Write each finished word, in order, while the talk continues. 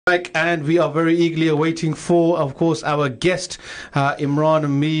And we are very eagerly awaiting for, of course, our guest, Imran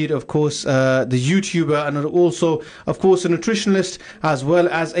Mead, of course, the YouTuber, and also, of course, a nutritionist as well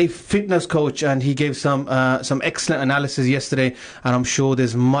as a fitness coach. And he gave some excellent analysis yesterday, and I'm sure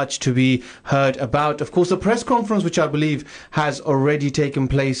there's much to be heard about. Of course, the press conference, which I believe has already taken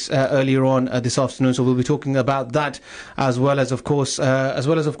place earlier on this afternoon. So we'll be talking about that as well as, of course,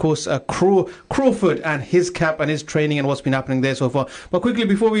 Crawford and his camp and his training and what's been happening there so far. But quickly,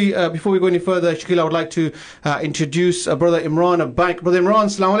 before we go any further, Shakil, I would like to introduce Brother Imran back. Brother Imran,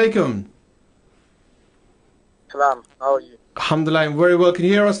 Assalamu alaikum. Salam, how are you? Alhamdulillah, I'm very well. Can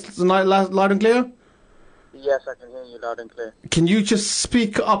you hear us loud and clear? Yes, I can hear you loud and clear. Can you just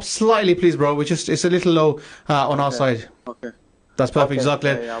speak up slightly, please, bro? It's a little low on our side. Okay. That's perfect, okay.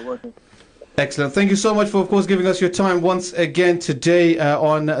 Exactly. Excellent. Thank you so much for, of course, giving us your time once again today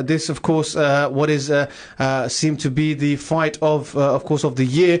on this, of course, what is seemed to be the fight of course, of the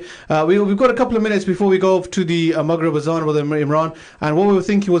year. We've got a couple of minutes before we go to the Maghrib Azan with Imran, and what we were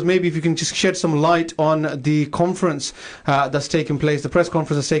thinking was maybe if you can just shed some light on the conference that's taken place, the press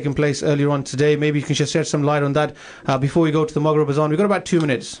conference that's taken place earlier on today. Maybe you can just shed some light on that before we go to the Maghrib Azan. We've got about 2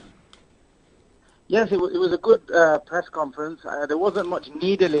 minutes. Yes, it was a good press conference. There wasn't much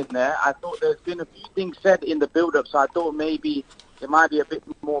needle in there. I thought there's been a few things said in the build-up, so I thought maybe it might be a bit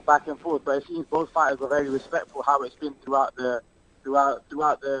more back and forth. But it seems both fighters were very respectful how it's been throughout the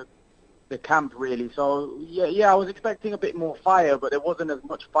camp, really. So yeah, I was expecting a bit more fire, but there wasn't as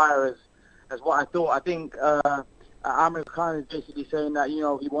much fire as what I thought. I think Amir Khan is basically saying that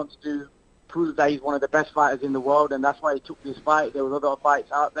he wants to prove that he's one of the best fighters in the world, and that's why he took this fight. There was other fights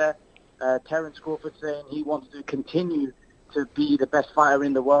out there. Terence Crawford saying he wants to continue to be the best fighter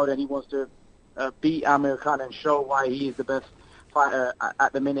in the world, and he wants to beat Amir Khan and show why he is the best fighter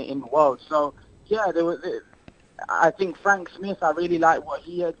at the minute in the world. So yeah, I think Frank Smith, I really like what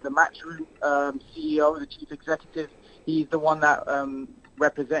he had, the Matchroom CEO, the chief executive. He's the one that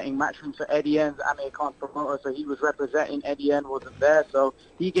representing Matchroom for Eddie Hearn's Amir Khan's promoter, so he was representing Eddie Hearn, wasn't there. So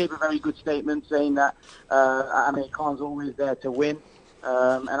he gave a very good statement saying that Amir Khan's always there to win.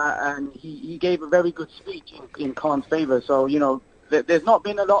 And he gave a very good speech in Khan's favour. So there's not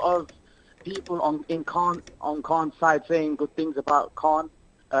been a lot of people on Khan's side saying good things about Khan.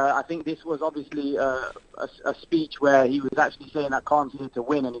 I think this was obviously a speech where he was actually saying that Khan's here to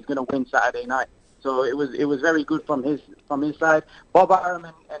win and he's going to win Saturday night. So it was very good from his side. Bob Arum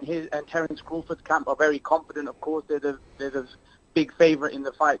and Terence Crawford's camp are very confident. Of course, they're the big favourite in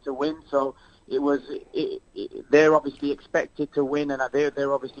the fight to win. So they're obviously expected to win, and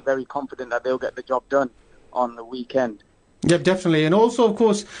they're obviously very confident that they'll get the job done on the weekend. Yeah, definitely. And also, of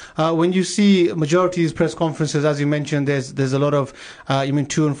course, when you see majority of these press conferences, as you mentioned, there's a lot of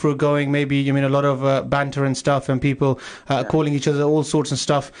to and fro going, maybe a lot of banter and stuff, and people calling each other all sorts of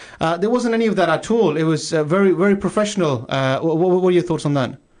stuff. There wasn't any of that at all. It was very, very professional. What are your thoughts on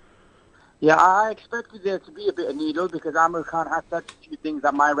that? Yeah, I expected there to be a bit of needle because Amir Khan has said a few things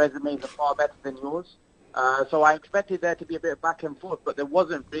that my resumes are far better than yours. So I expected there to be a bit of back and forth, but there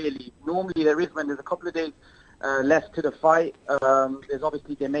wasn't really. Normally there is when there's a couple of days left to the fight. There's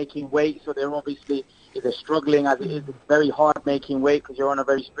obviously they're making weight, so they're struggling as it is. It's very hard making weight because you're on a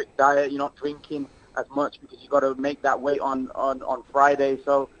very strict diet. You're not drinking as much because you've got to make that weight on Friday.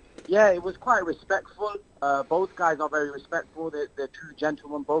 So yeah, it was quite respectful. Both guys are very respectful. They're true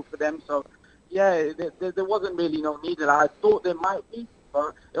gentlemen, both of them. So, yeah, there wasn't really no needle. I thought there might be,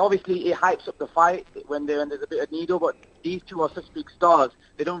 but obviously it hypes up the fight when there's a bit of needle. But these two are such big stars,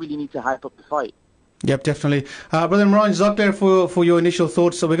 they don't really need to hype up the fight. Yep, definitely. Brother Imran, Jazakallah for your initial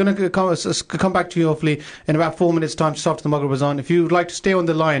thoughts. So we're going to come back to you hopefully in about 4 minutes' time just after the Maghrib Azan. If you would like to stay on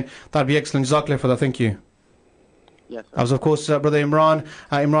the line, that'd be excellent. Jazakallah for that. Thank you. Yes. I was, of course, Brother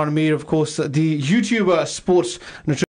Imran Mead, of course, the YouTuber sports nutrition.